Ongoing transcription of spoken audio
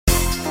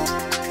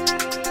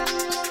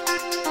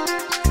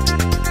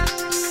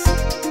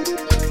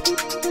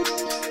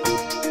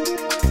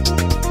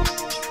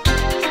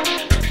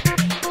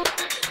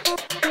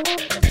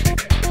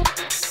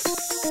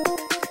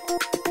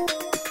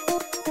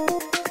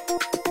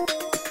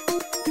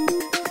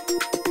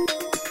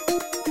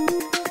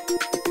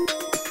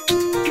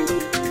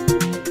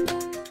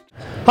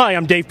Hi,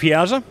 I'm Dave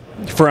Piazza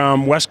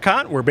from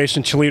Westcott. We're based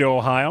in Toledo,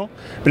 Ohio.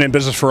 Been in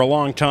business for a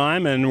long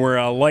time, and we're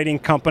a lighting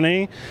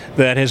company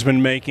that has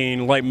been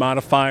making light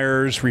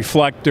modifiers,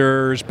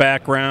 reflectors,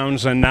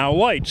 backgrounds, and now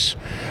lights.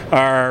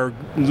 Our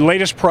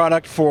latest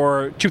product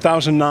for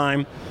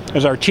 2009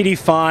 is our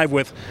TD5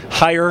 with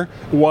higher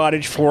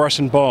wattage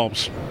fluorescent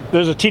bulbs.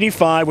 There's a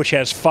TD5 which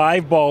has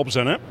 5 bulbs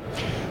in it,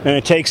 and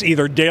it takes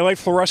either daylight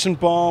fluorescent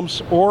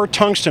bulbs or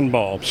tungsten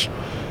bulbs.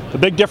 The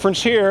big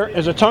difference here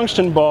is a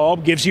tungsten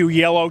bulb gives you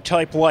yellow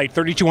type light,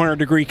 3200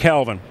 degree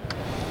Kelvin.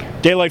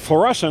 Daylight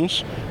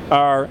fluorescents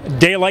are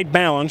daylight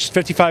balanced,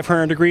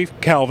 5500 degree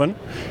Kelvin,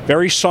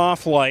 very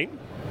soft light.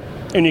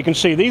 And you can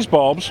see these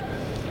bulbs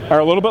are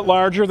a little bit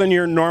larger than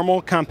your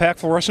normal compact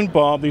fluorescent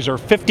bulb. These are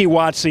 50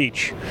 watts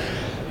each.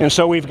 And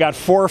so we've got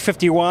 4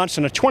 50 watts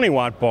and a 20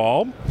 watt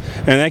bulb,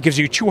 and that gives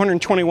you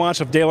 220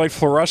 watts of daylight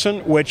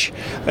fluorescent, which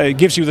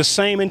gives you the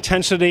same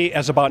intensity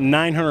as about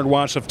 900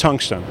 watts of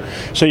tungsten.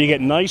 So you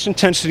get nice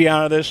intensity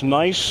out of this,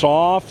 nice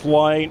soft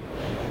light.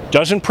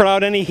 Doesn't put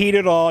out any heat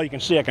at all. You can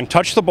see I can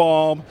touch the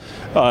bulb,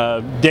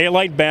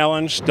 daylight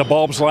balanced. The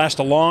bulbs last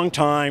a long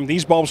time.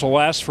 These bulbs will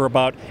last for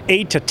about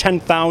 8 to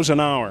 10,000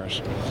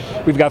 hours.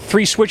 We've got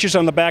 3 switches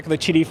on the back of the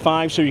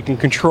TD5 so you can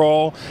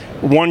control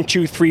 1,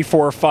 2, 3,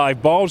 4,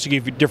 5 bulbs to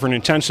give you different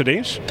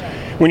intensities.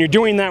 When you're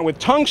doing that with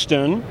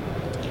tungsten,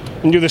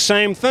 you do the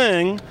same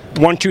thing,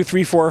 1, 2,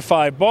 3, 4,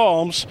 5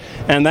 bulbs,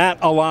 and that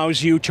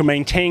allows you to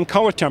maintain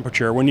color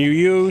temperature. When you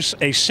use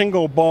a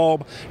single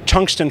bulb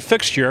tungsten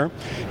fixture,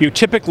 you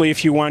typically,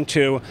 if you want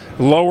to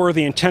lower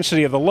the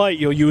intensity of the light,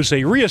 you'll use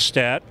a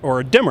rheostat or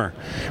a dimmer.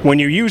 When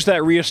you use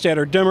that rheostat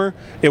or dimmer,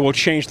 it will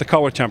change the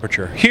color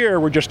temperature. Here,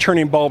 we're just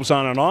turning bulbs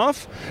on and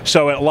off,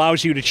 so it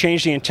allows you to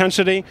change the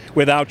intensity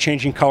without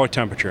changing color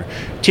temperature.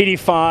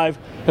 TD5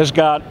 has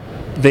got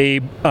the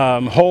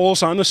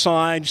holes on the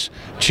sides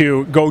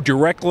to go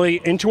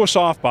directly into a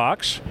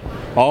softbox.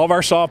 All of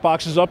our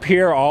softboxes up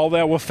here, all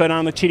that will fit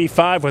on the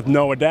TD5 with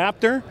no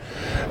adapter.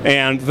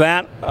 And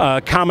that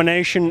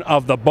combination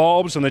of the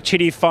bulbs and the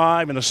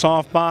TD5 and the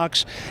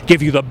softbox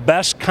give you the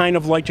best kind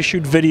of light to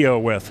shoot video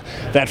with.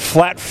 That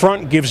flat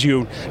front gives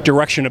you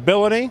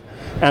directionability,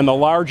 and the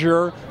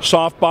larger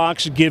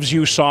softbox gives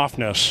you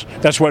softness.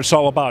 That's what it's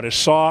all about, is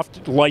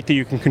soft light that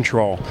you can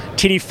control.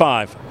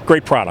 TD5,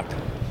 great product.